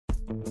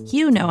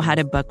You know how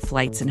to book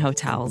flights and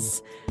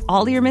hotels.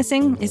 All you're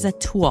missing is a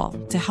tool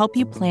to help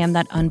you plan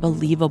that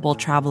unbelievable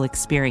travel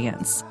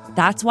experience.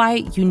 That's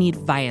why you need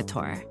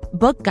Viator.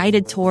 Book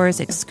guided tours,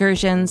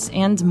 excursions,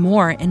 and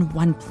more in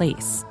one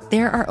place.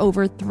 There are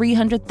over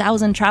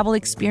 300,000 travel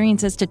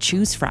experiences to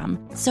choose from,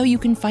 so you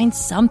can find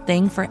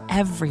something for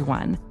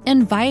everyone.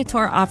 And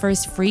Viator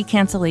offers free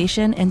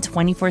cancellation and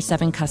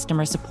 24/7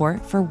 customer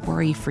support for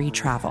worry-free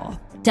travel.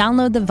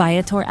 Download the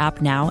Viator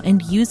app now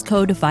and use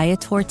code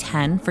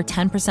Viator10 for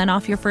 10%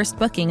 off your first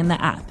booking in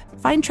the app.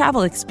 Find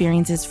travel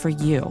experiences for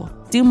you.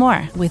 Do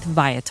more with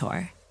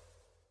Viator.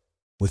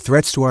 With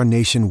threats to our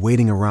nation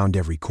waiting around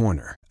every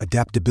corner,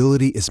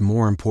 adaptability is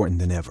more important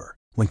than ever.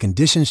 When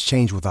conditions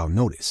change without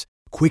notice,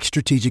 quick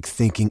strategic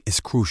thinking is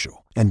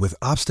crucial. And with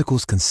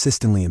obstacles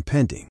consistently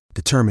impending,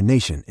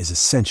 determination is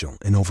essential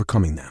in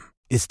overcoming them.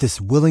 It's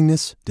this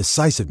willingness,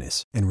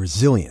 decisiveness, and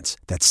resilience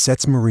that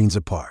sets Marines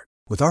apart.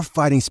 With our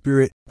fighting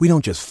spirit, we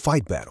don't just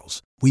fight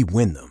battles, we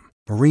win them.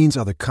 Marines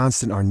are the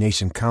constant our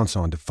nation counts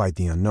on to fight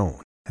the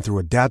unknown. And through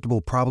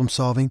adaptable problem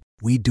solving,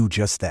 we do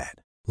just that.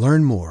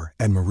 Learn more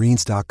at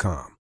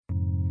marines.com.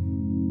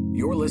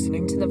 You're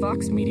listening to the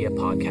Vox Media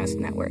Podcast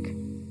Network.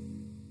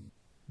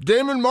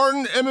 Damon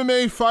Martin,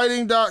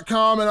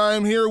 MMAfighting.com, and I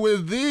am here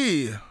with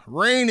the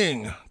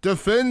reigning,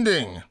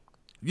 defending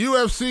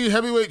UFC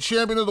heavyweight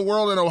champion of the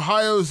world in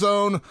Ohio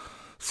Zone,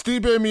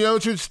 Stipe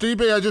Miocic.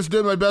 Stipe, I just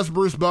did my best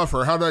Bruce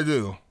Buffer. How'd I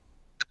do?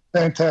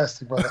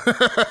 Fantastic, brother.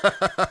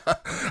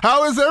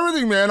 How is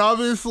everything, man?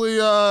 Obviously,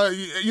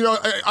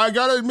 I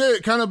got to admit,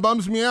 it kind of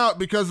bums me out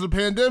because of the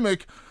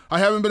pandemic. I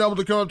haven't been able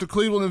to come up to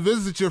Cleveland and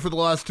visit you for the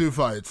last two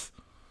fights.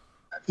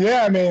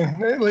 Yeah, I mean,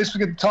 at least we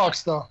get to talk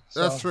still.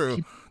 So That's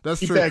true. That's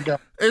keep true. that going.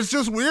 It's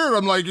just weird.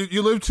 I'm like,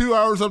 you live 2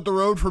 hours up the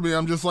road from me.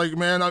 I'm just like,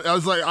 man, I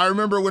was like, I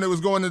remember when it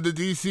was going to the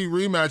DC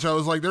rematch, I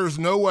was like, there's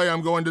no way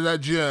I'm going to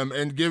that gym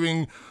and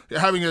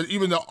having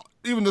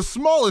even the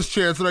smallest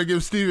chance that I give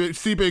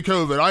Stipe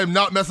COVID. I am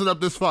not messing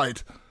up this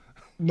fight.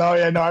 No,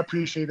 I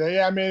appreciate that.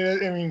 Yeah, I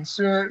mean,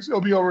 sooner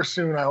it'll be over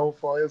soon. I hope.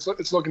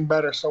 It's looking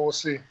better, so we'll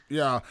see.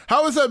 Yeah,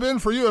 how has that been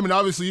for you? I mean,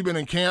 obviously you've been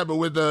in camp, but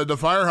with the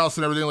firehouse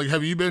and everything, like,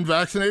 have you been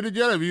vaccinated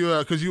yet? Have you?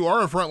 Because you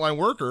are a frontline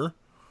worker.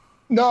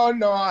 No,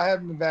 I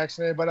haven't been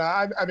vaccinated, but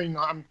I mean,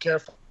 I'm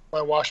careful.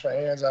 I wash my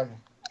hands. I'm,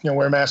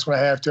 wear masks when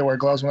I have to, wear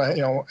gloves when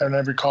and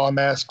every call on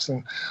masks,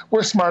 and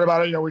we're smart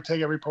about it. We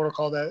take every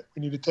protocol that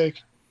we need to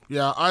take.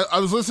 Yeah, I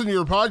was listening to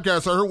your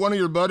podcast. I heard one of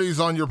your buddies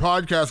on your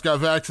podcast got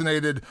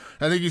vaccinated.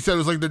 I think he said it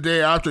was like the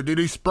day after. Did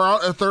he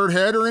sprout a third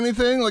head or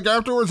anything? Like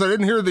afterwards, I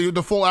didn't hear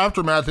the full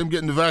aftermath of him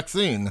getting the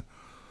vaccine.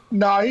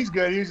 No, he's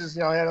good. He's just,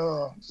 had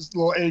a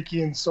little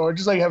achy and sore,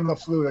 just like having the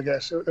flu, I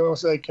guess. It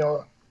was like,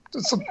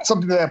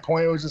 something to that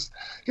point. It was just,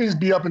 he was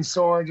beat up and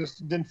sore and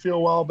just didn't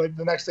feel well, but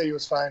the next day he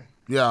was fine.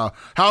 Yeah.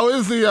 How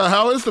is the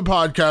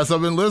podcast?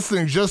 I've been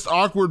listening. Just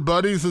Awkward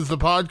Buddies is the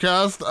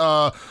podcast.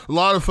 A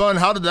lot of fun.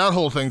 How did that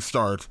whole thing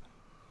start?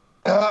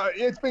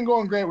 It's been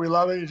going great. We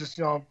love it. It's just,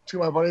 two of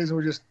my buddies, and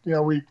we just,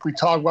 we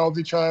talk well with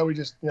each other. We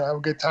just, have a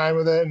good time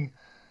with it. And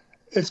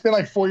it's been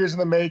like 4 years in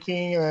the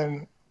making.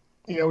 And,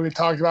 we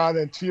talked about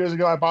it. And 2 years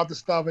ago, I bought the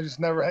stuff. I just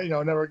never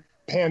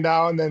panned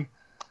out. And then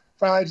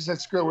finally I just said,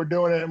 screw it, we're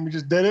doing it. And we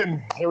just did it.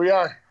 And here we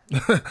are.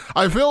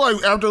 I feel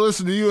like after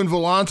listening to you and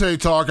Volante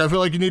talk, I feel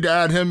like you need to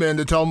add him in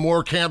to tell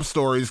more camp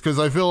stories, because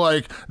I feel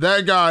like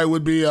that guy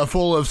would be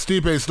full of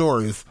Stipe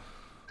stories.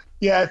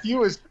 Yeah, if you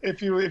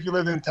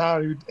lived in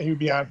town, he would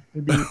be on.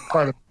 He'd be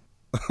part of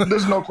it.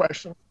 There's no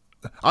question.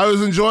 I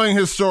was enjoying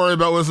his story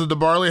about, was it the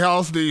Barley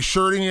House, the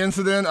shirting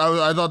incident?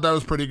 I thought that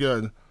was pretty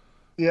good.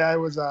 Yeah, it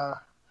was.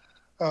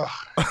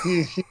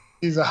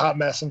 He's a hot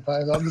mess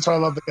sometimes. That's why I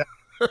love the guy.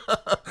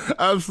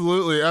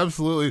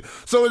 Absolutely.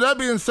 So with that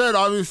being said,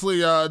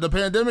 obviously the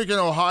pandemic in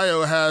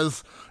Ohio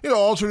has,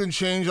 altered and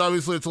changed.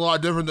 Obviously it's a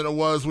lot different than it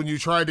was when you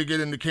tried to get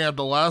into camp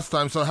the last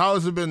time. So how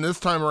has it been this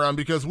time around?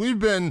 Because we've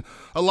been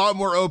a lot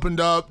more opened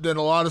up than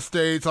a lot of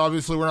states.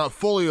 Obviously we're not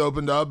fully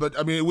opened up, but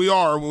I mean, we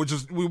are,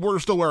 we're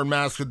still wearing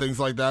masks and things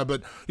like that,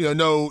 but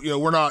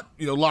we're not,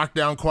 locked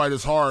down quite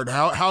as hard.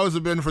 How has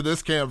it been for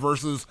this camp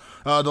versus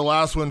the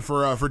last one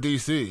for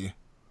DC?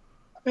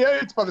 Yeah,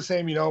 it's about the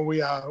same.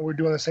 We're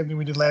doing the same thing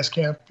we did last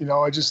camp.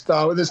 I just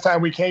this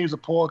time we can't use a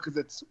pool because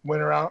it's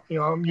winter out.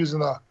 I'm using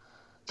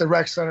the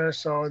rec center,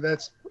 so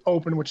that's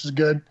open, which is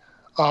good.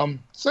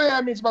 So yeah, I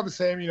mean, it's about the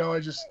same.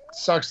 It just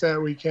sucks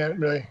that we can't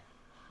really,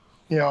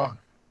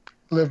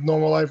 live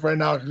normal life right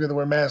now because we have to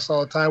wear masks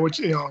all the time.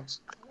 Which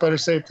it's better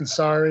safe than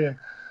sorry, and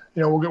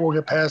we'll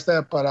get past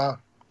that. But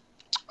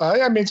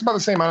yeah, I mean, it's about the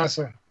same,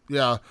 honestly.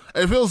 Yeah,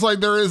 it feels like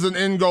there is an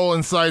end goal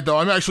in sight, though.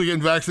 I'm actually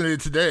getting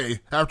vaccinated today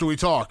after we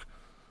talk.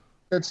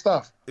 Good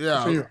stuff. Yeah,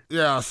 good for you.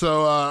 Yeah.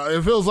 So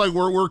it feels like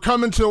we're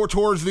coming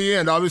towards the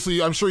end.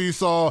 Obviously, I'm sure you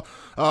saw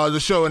the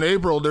show in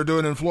April. They're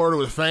doing in Florida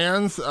with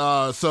fans.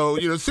 So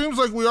it seems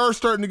like we are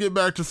starting to get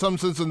back to some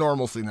sense of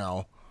normalcy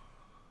now.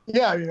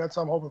 Yeah, I mean, that's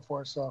what I'm hoping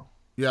for. So.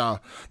 Yeah.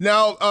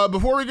 Now,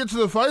 before we get to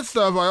the fight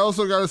stuff, I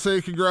also got to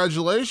say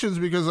congratulations,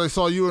 because I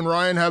saw you and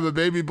Ryan have a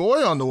baby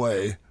boy on the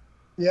way.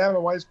 Yeah, my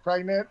wife's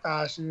pregnant.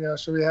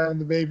 She'll be having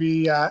the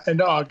baby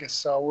end of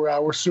August. So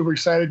we're super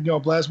excited.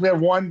 Blessed. We have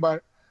one,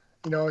 but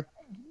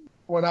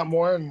one out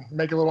more and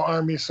make a little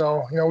army.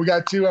 So we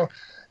got two.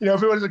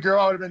 If it was a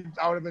girl, I would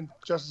have been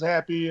just as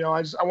happy.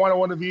 I wanted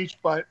one of each,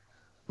 but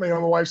my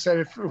wife said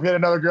if we had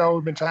another girl,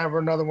 we've been trying for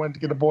another one to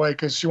get a boy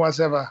because she wants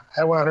to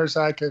have one on her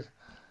side because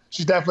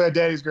she's definitely a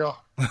daddy's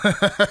girl.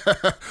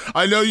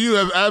 I know you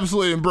have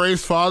absolutely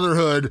embraced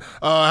fatherhood.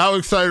 How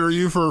excited are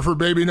you for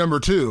baby number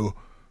 2?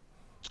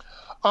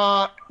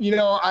 I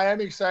am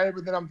excited,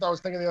 but then I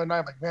was thinking the other night,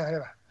 I'm like,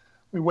 man,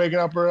 we waking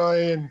up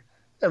early and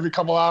every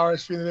couple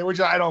hours feeling it, which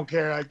I don't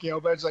care,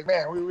 but it's like,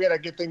 man, we got to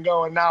get things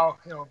going now,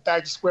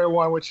 back to square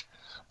one,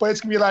 but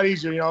it's gonna be a lot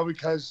easier,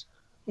 because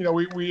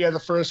we had the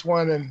first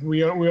one and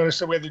we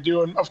understood what we had to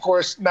do, and of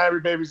course not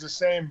every baby's the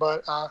same,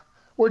 but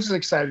we're just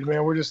excited,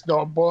 man. We're just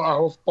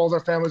both our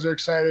families are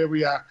excited.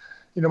 We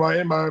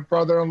my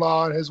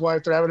brother-in-law and his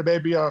wife, they're having a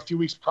baby a few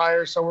weeks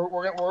prior, so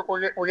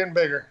we're getting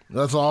bigger.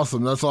 That's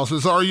awesome. That's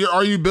awesome. So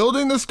are you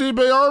building the Stipe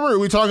army? Are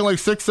we talking like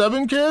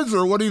 6-7 kids,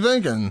 or what are you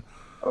thinking?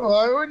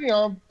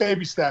 Well,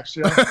 baby steps.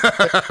 I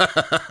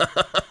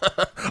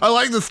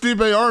like the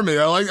Stipe army.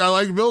 I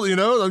like building.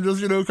 I'm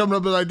just coming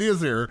up with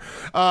ideas here.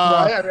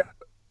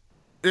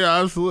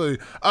 Yeah,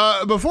 absolutely.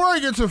 Before I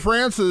get to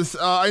Francis,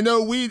 I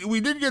know we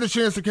did get a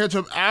chance to catch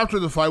up after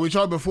the fight. We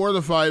talked before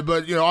the fight,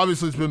 but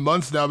obviously it's been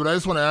months now. But I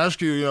just want to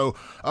ask you,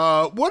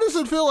 what does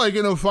it feel like,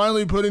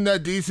 finally putting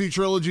that DC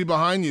trilogy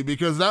behind you?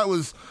 Because that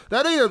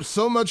ate up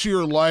so much of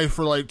your life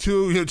for like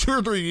 2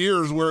 or 3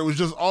 years, where it was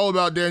just all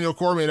about Daniel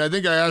Cormier. And I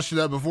think I asked you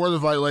that before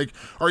the fight. Like,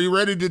 are you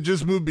ready to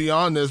just move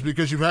beyond this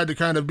because you've had to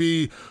kind of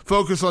be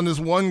focused on this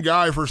one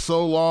guy for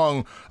so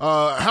long?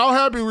 How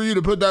happy were you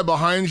to put that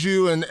behind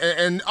you?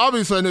 And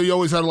obviously, I know you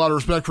always had a lot of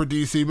respect for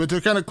DC, but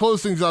to kind of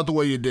close things out the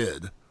way you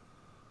did.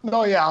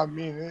 No, yeah, I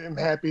mean, I'm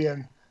happy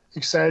and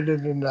excited,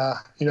 and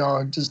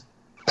just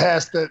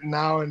past it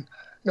now. And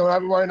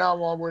right now,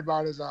 all I'm worried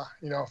about is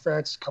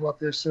Francis come up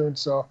here soon,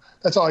 so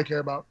that's all I care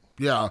about.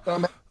 Yeah, but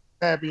I'm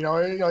happy.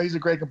 He's a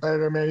great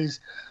competitor, man.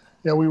 He's,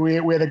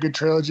 we had a good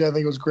trilogy. I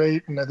think it was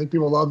great, and I think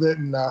people loved it,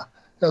 and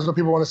that's what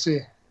people want to see.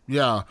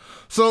 Yeah.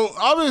 So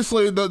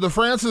obviously the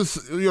Francis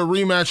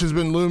rematch has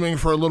been looming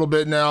for a little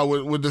bit now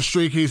with the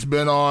streak he's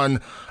been on.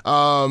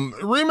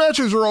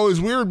 Rematches are always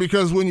weird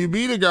because when you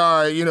beat a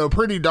guy,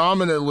 pretty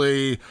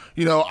dominantly,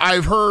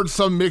 I've heard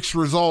some mixed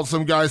results.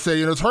 Some guys say,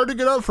 it's hard to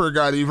get up for a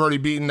guy that you've already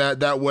beaten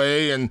that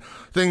way and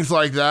things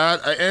like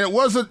that. And it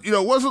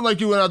wasn't like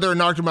you went out there and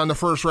knocked him out in the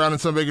first round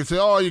and somebody could say,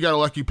 oh, you got a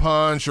lucky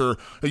punch or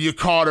you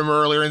caught him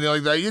early or anything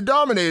like that. You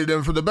dominated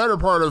him for the better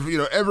part of,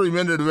 every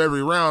minute of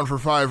every round for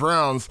 5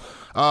 rounds.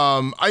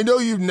 I know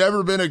you've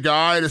never been a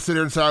guy to sit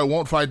here and say, I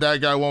won't fight that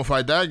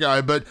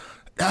guy, but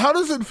how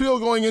does it feel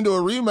going into a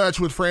rematch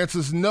with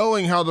Francis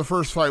knowing how the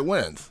first fight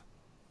went?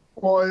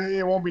 Well,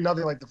 it won't be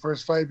nothing like the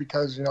first fight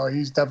because,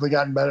 he's definitely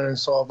gotten better and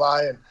so have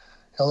I, and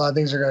a lot of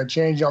things are going to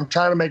change. I'm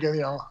trying to make it,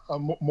 a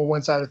more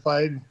one-sided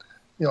fight, and,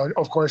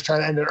 of course,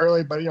 trying to end it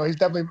early, but, he's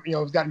definitely,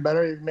 he's gotten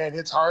better. Man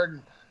hits hard,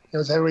 and,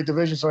 it's a heavyweight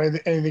division, so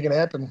anything can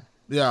happen.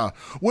 Yeah.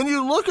 When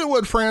you look at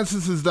what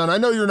Francis has done, I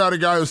know you're not a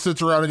guy who sits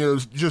around and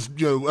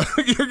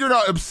you're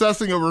not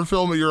obsessing over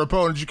film of your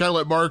opponents. You kind of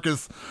let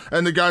Marcus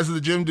and the guys at the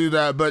gym do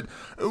that. But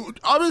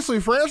obviously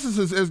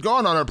Francis has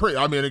gone on a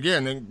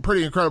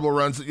pretty incredible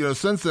run,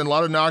 since then. A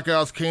lot of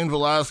knockouts, Cain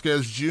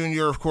Velasquez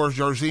Jr., of course,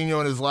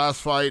 Jairzinho in his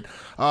last fight.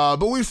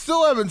 But we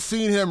still haven't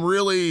seen him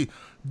really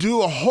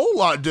do a whole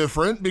lot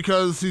different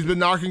because he's been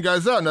knocking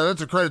guys out. Now,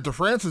 that's a credit to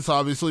Francis,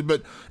 obviously,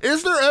 but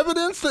is there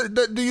evidence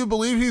that do you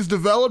believe he's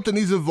developed and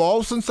he's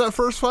evolved since that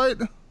first fight?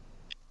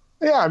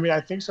 Yeah,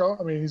 I think so.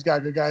 He's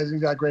got good guys.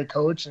 He's got a great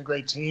coach and a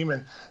great team,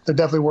 and they're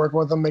definitely working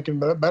with him,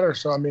 making him better.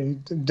 So, he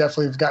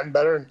definitely has gotten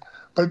better.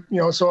 But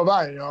so have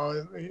I.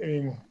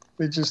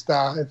 We just,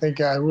 I think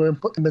we're in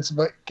the midst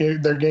of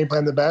their game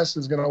plan the best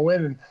is going to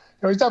win. And,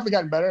 he's definitely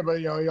gotten better, but,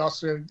 he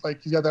also,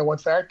 he's got that one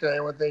factor.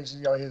 Everyone thinks,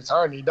 it's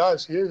hard, and he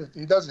does.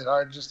 He does it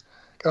hard. Just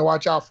got to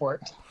watch out for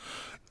it.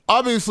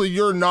 Obviously,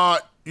 you're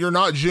not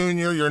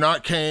Junior, you're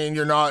not Cain,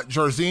 you're not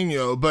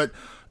Jairzinho, but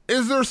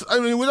is there,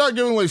 without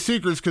giving away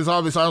secrets, because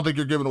obviously I don't think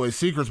you're giving away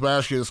secrets by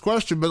asking you this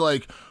question, but,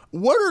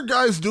 what are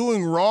guys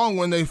doing wrong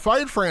when they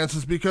fight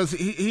Francis? Because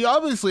he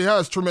obviously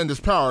has tremendous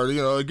power.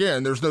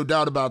 Again, there's no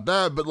doubt about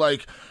that. But,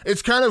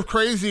 it's kind of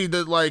crazy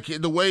that,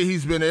 the way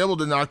he's been able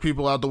to knock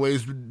people out the way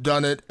he's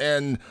done it.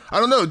 And I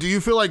don't know. Do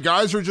you feel like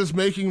guys are just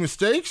making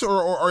mistakes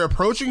or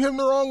approaching him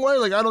the wrong way?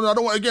 I don't know. I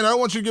don't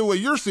want you to give away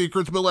your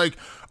secrets, but,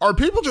 are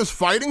people just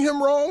fighting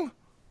him wrong?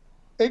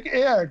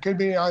 Yeah, it could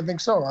be. I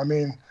think so.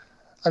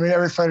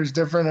 Every fighter's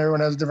different. Everyone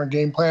has a different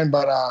game plan.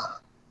 But,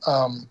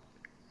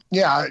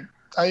 yeah,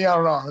 I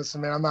don't know. Listen,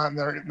 man, I'm not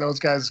in those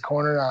guys'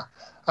 corner.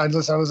 I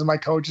listen to my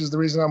coaches. The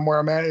reason I'm where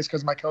I'm at is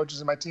because my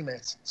coaches and my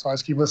teammates. So I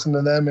just keep listening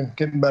to them and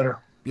getting better.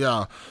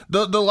 Yeah.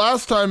 The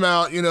last time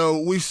out,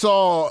 we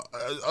saw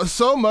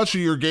so much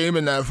of your game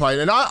in that fight.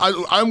 And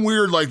I'm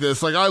weird like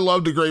this. Like, I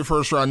love the great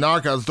first round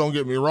knockouts, don't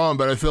get me wrong,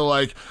 but I feel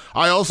like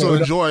I also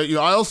enjoy a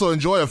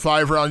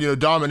 5-round,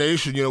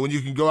 domination, when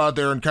you can go out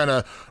there and kind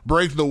of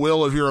break the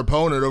will of your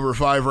opponent over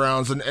 5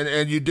 rounds.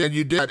 And you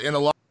did that in a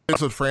lot of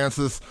ways with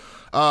Francis.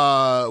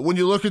 When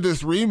you look at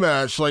this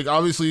rematch, like,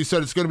 obviously you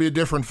said it's going to be a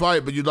different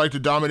fight, but you'd like to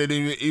dominate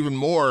even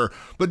more.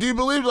 But do you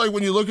believe, like,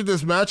 when you look at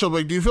this matchup,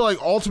 like, do you feel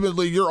like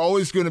ultimately you're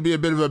always going to be a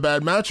bit of a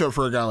bad matchup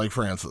for a guy like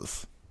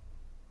Francis?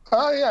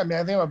 Yeah, I mean,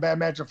 I think I'm a bad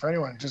matchup for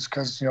anyone, just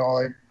because,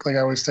 like I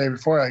always say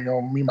before,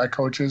 me and my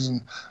coaches,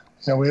 and,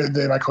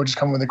 my coaches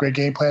come with a great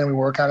game plan. We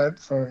work on it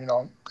for,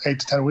 8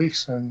 to 10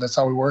 weeks, and that's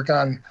how we work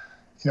on,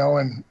 as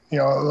long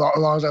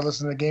as I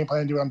listen to the game plan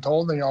and do what I'm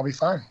told, then I'll be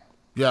fine.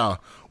 Yeah.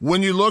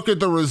 When you look at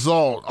the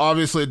result,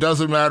 obviously it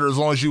doesn't matter as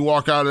long as you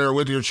walk out of there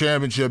with your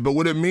championship, but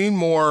would it mean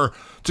more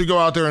to go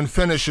out there and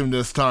finish him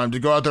this time, to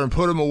go out there and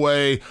put him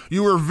away?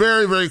 You were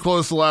very, very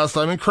close the last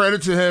time, and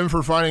credit to him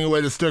for finding a way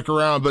to stick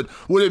around, but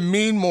would it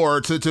mean more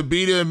to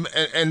beat him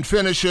and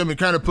finish him and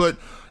kind of put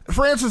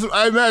Francis,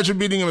 I imagine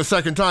beating him a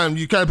second time,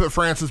 you kind of put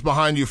Francis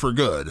behind you for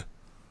good?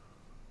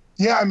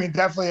 Yeah, I mean,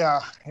 definitely,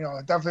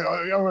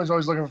 everyone's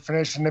always looking for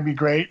finish, and it'd be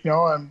great,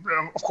 and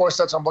of course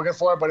that's what I'm looking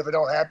for, but if it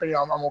don't happen,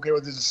 I'm okay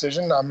with the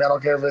decision. I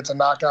don't care if it's a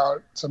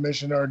knockout,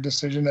 submission, or a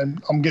decision,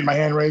 and I'm getting my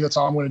hand raised. That's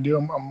all I'm going to do.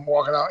 I'm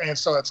walking out, and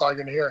so that's all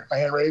you're going to hear. My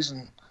hand raised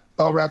and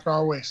belt wrapped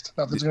around my waist.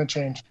 Nothing's going to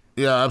change.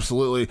 Yeah,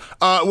 absolutely.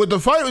 With the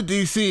fight with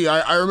DC,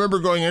 I remember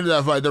going into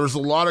that fight, there was a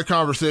lot of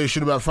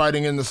conversation about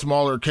fighting in the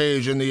smaller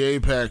cage in the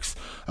Apex.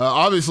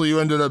 Obviously, you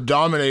ended up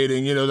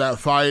dominating, that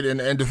fight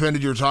and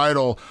defended your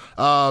title.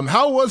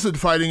 How was it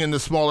fighting in the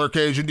smaller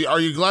cage? And are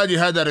you glad you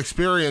had that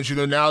experience,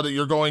 now that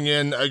you're going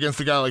in against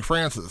a guy like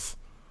Francis?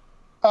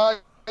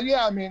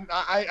 Yeah, I mean,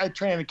 I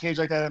train in a cage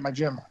like that at my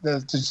gym.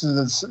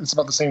 It's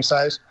about the same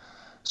size.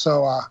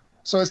 So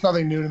it's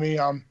nothing new to me.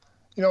 And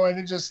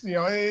it just,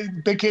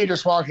 big cage or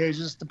small cage,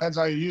 just depends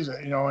how you use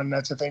it, and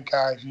that's, I think,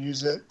 if you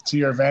use it to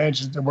your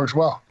advantage, it works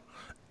well.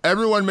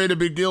 Everyone made a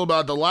big deal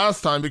about the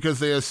last time because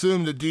they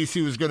assumed that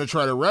DC was going to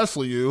try to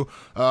wrestle you.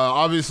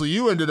 Obviously,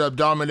 you ended up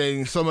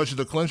dominating so much of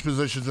the clinch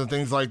positions and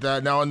things like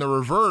that. Now, in the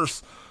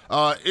reverse,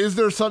 is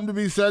there something to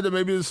be said that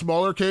maybe the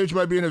smaller cage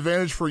might be an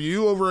advantage for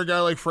you over a guy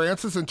like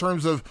Francis in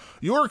terms of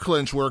your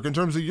clinch work, in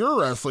terms of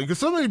your wrestling? Because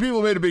so many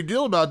people made a big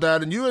deal about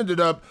that, and you ended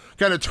up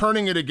kind of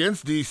turning it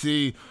against DC.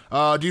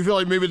 Do you feel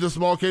like maybe the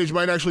small cage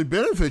might actually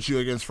benefit you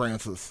against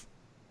Francis?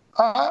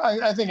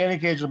 I think any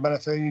cage will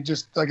benefit. You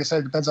just, like I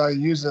said, it depends how you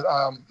use it.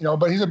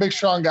 But he's a big,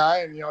 strong guy,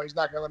 and, he's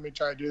not going to let me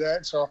try to do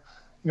that. So,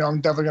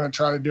 I'm definitely going to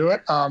try to do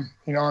it. And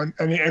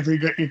if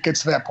it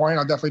gets to that point,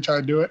 I'll definitely try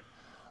to do it.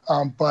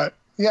 But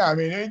yeah, I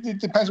mean, it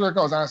depends where it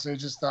goes. Honestly,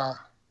 it's just,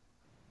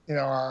 if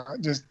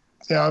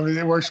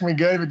it works for me,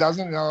 good. If it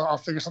doesn't, I'll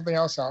figure something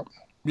else out.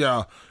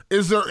 Yeah.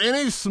 Is there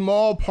any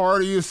small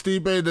part of you,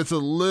 Stipe, that's a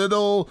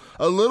little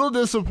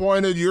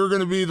disappointed you're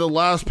going to be the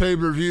last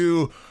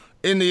pay-per-view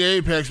in the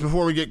Apex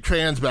before we get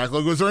fans back?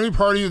 Like, was there any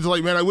part of you that's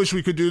like, man, I wish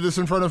we could do this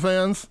in front of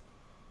fans?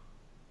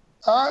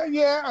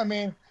 Yeah, I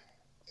mean,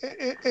 the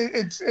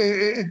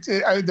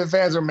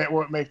fans are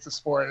what makes the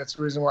sport. It's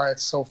the reason why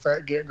it's so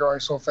growing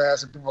so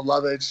fast, and people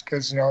love it, just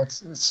because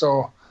it's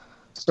so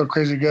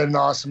crazy good and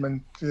awesome,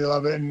 and they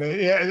love it. And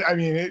yeah, I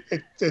mean,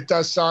 it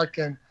does suck,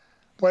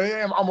 but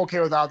I'm okay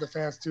without the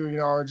fans too.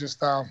 We'll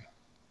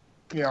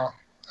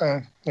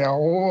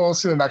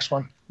see the next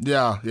one.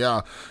 Yeah.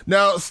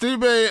 Now,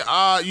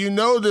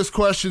 Stipe, this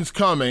question's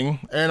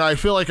coming, and I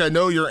feel like I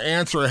know your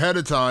answer ahead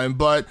of time,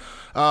 but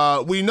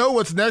we know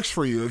what's next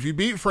for you. If you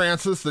beat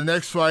Francis, the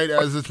next fight,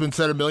 as it's been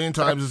said a million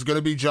times, is going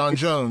to be Jon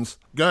Jones.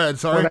 Go ahead,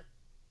 sorry.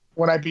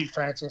 When I beat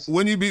Francis.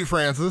 When you beat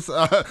Francis,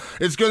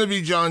 it's going to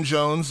be Jon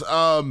Jones.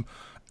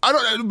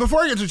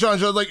 Before I get to Jon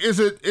Jones, like, is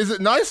it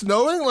nice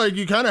knowing, like,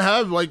 you kind of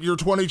have, like, your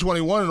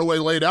 2021 in a way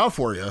laid out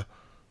for you?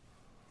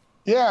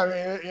 Yeah, I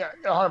mean,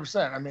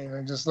 100%. I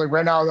mean, just like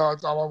right now,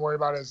 all I'm worried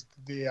about is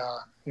the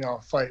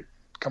fight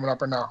coming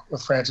up right now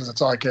with Francis.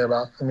 That's all I care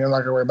about. I mean, I'm not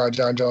gonna worry about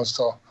Jon Jones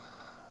till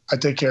I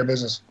take care of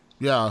business.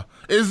 Yeah.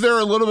 Is there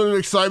a little bit of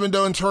excitement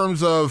though in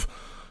terms of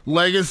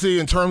legacy,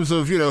 in terms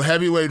of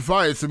heavyweight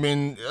fights? I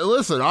mean,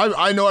 listen,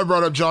 I know I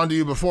brought up Jon to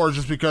you before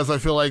just because I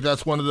feel like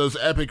that's one of those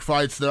epic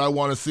fights that I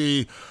want to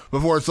see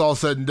before it's all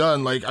said and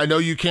done. Like, I know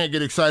you can't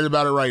get excited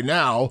about it right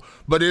now,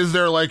 but is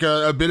there like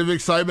a bit of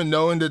excitement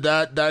knowing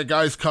that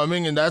guy's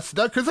coming, and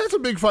because that's a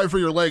big fight for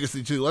your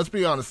legacy too? Let's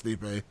be honest,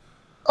 Stipe.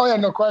 Oh yeah,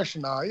 no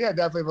question. Yeah,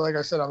 definitely. But like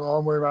I said, all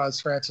I'm worried about is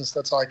Francis.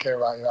 That's all I care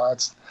about.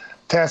 It's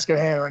task at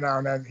hand right now,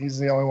 and he's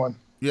the only one.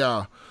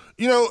 Yeah.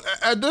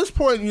 At this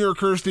point in your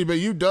career, Stipe,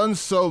 you've done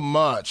so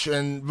much.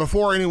 And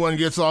before anyone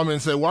gets on me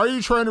and say, why are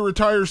you trying to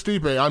retire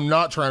Stipe? I'm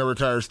not trying to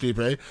retire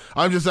Stipe.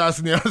 I'm just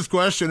asking the honest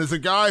question. As a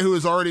guy who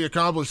has already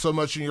accomplished so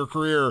much in your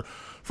career,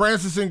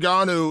 Francis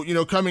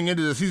Ngannou, coming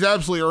into this, he's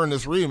absolutely earned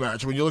this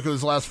rematch. When you look at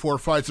his last 4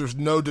 fights, there's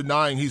no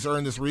denying he's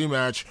earned this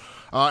rematch.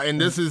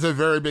 And this is a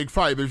very big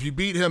fight. But if you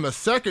beat him a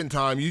second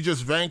time, you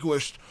just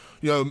vanquished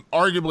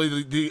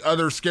arguably the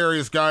other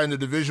scariest guy in the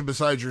division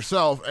besides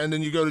yourself. And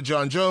then you go to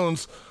John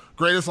Jones,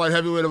 greatest light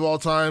heavyweight of all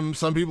time.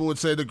 Some people would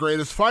say the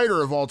greatest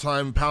fighter of all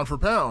time, pound for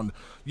pound.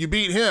 You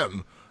beat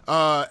him.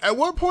 At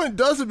what point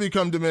does it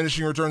become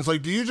diminishing returns?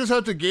 Like, do you just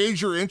have to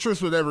gauge your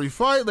interest with every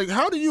fight? Like,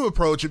 how do you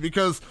approach it?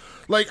 Because,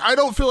 like, I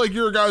don't feel like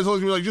you're a guy who's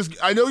always like,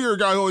 I know you're a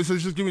guy who always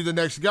says, just give me the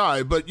next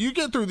guy. But you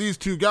get through these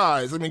two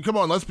guys. I mean, come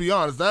on, let's be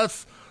honest.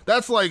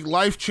 That's like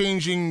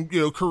life-changing,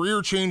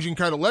 career-changing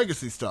kind of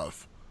legacy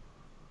stuff.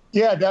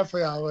 Yeah,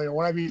 definitely.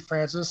 When I beat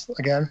Francis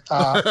again.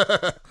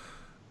 Yeah,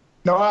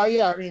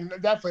 I mean,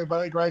 definitely.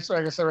 But like I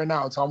said right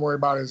now, it's all I'm worried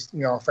about is,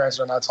 Francis,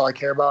 and that's all I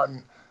care about.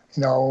 And,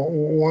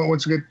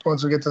 once we get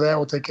to that,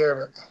 we'll take care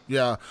of it.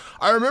 Yeah.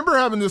 I remember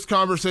having this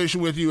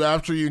conversation with you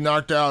after you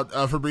knocked out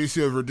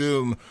Fabricio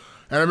Verdum.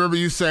 And I remember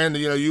you saying that,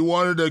 you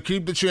wanted to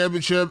keep the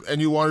championship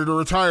and you wanted to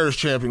retire as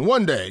champion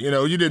one day.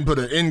 You didn't put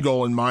an end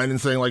goal in mind and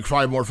saying like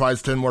 5 more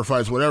fights, 10 more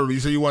fights, whatever. But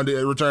you said you wanted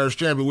to retire as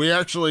champion. We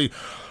actually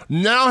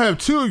now have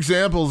 2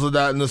 examples of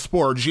that in the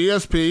sport.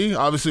 GSP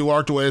obviously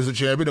walked away as a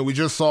champion, and we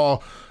just saw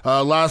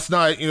last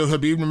night,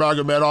 Khabib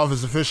Nurmagomedov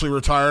is officially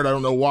retired. I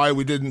don't know why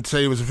we didn't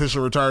say he was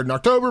officially retired in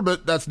October,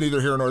 but that's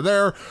neither here nor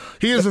there.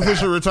 He is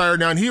officially retired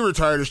now, and he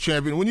retired as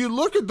champion. When you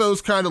look at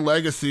those kind of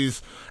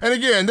legacies, and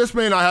again, this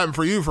may not happen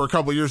for you for a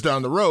couple years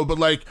down the road, but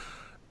like,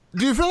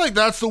 do you feel like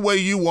that's the way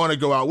you want to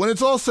go out? When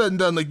it's all said and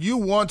done, like, you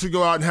want to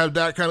go out and have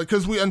that kind of,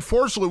 because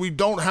unfortunately, we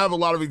don't have a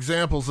lot of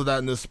examples of that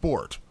in this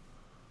sport.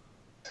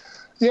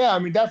 Yeah, I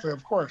mean, definitely,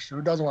 of course.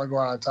 Who doesn't want to go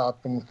out on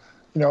top? And,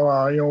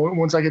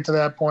 once I get to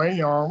that point,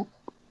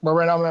 but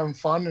right now I'm having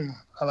fun and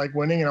I like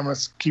winning and I'm going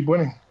to keep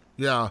winning.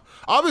 Yeah,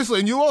 obviously.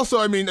 And you also,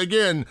 I mean,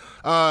 again,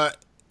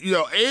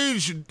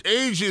 age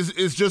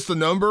is just a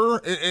number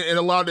in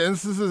a lot of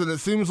instances. And it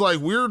seems like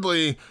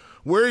weirdly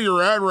where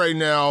you're at right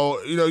now,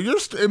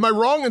 am I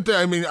wrong in that?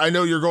 I mean, I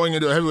know you're going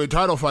into a heavyweight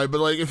title fight,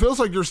 but like, it feels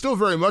like you're still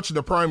very much in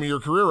the prime of your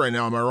career right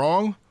now. Am I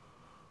wrong?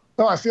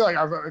 No, I feel like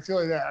that.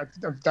 I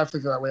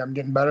definitely feel that way. I'm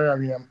getting better. I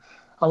mean, I'm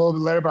a little bit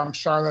later, but I'm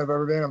stronger than I've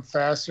ever been. I'm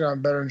faster.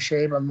 I'm better in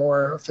shape. I'm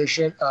more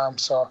efficient.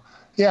 So,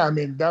 yeah, I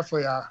mean,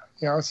 definitely.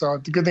 So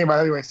the good thing about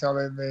heavyweights,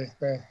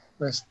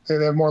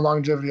 they have more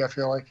longevity, I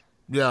feel like.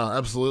 Yeah,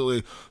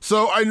 absolutely.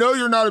 So I know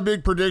you're not a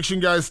big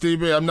prediction guy,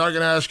 Steve. I'm not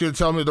going to ask you to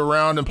tell me the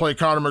round and play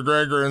Conor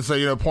McGregor and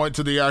say, point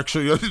to the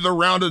actual the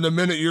round in the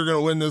minute you're going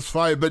to win this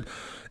fight, but.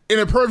 In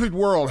a perfect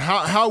world,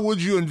 how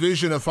would you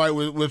envision a fight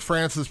with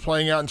Francis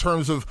playing out in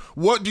terms of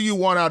what do you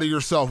want out of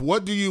yourself?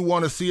 What do you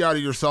want to see out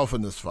of yourself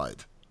in this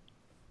fight?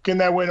 Getting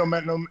that win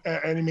no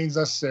any means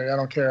necessary. I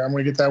don't care. I'm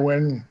going to get that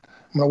win.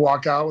 I'm going to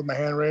walk out with my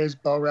hand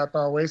raised, belt wrapped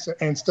around my waist,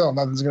 and still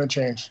nothing's going to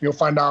change. You'll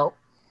find out.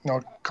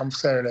 Come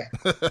Saturday.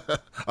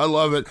 I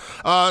love it.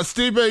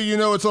 Stipe,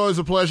 it's always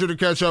a pleasure to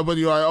catch up with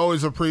you. I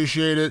always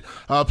appreciate it.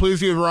 Please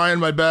give Ryan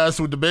my best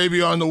with the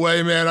baby on the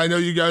way, man. I know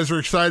you guys are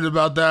excited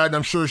about that, and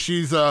I'm sure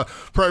she's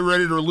probably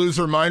ready to lose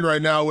her mind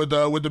right now with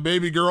the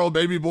baby girl,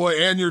 baby boy,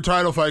 and your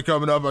title fight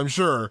coming up, I'm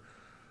sure.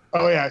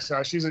 Oh, yeah.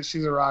 So she's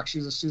a rock.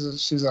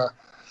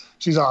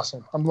 She's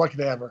awesome. I'm lucky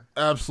to have her.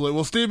 Absolutely.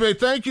 Well, Stipe,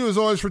 thank you as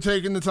always for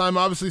taking the time.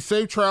 Obviously,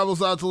 safe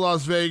travels out to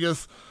Las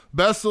Vegas.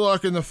 Best of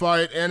luck in the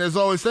fight. And as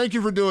always, thank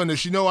you for doing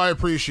this. I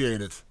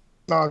appreciate it.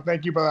 No,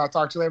 thank you, brother. I'll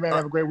talk to you later, man.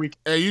 Have a great week.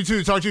 Hey, you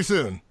too. Talk to you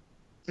soon.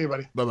 See you,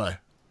 buddy. Bye-bye.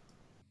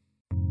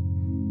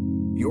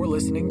 You're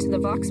listening to the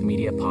Vox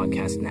Media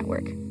Podcast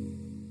Network.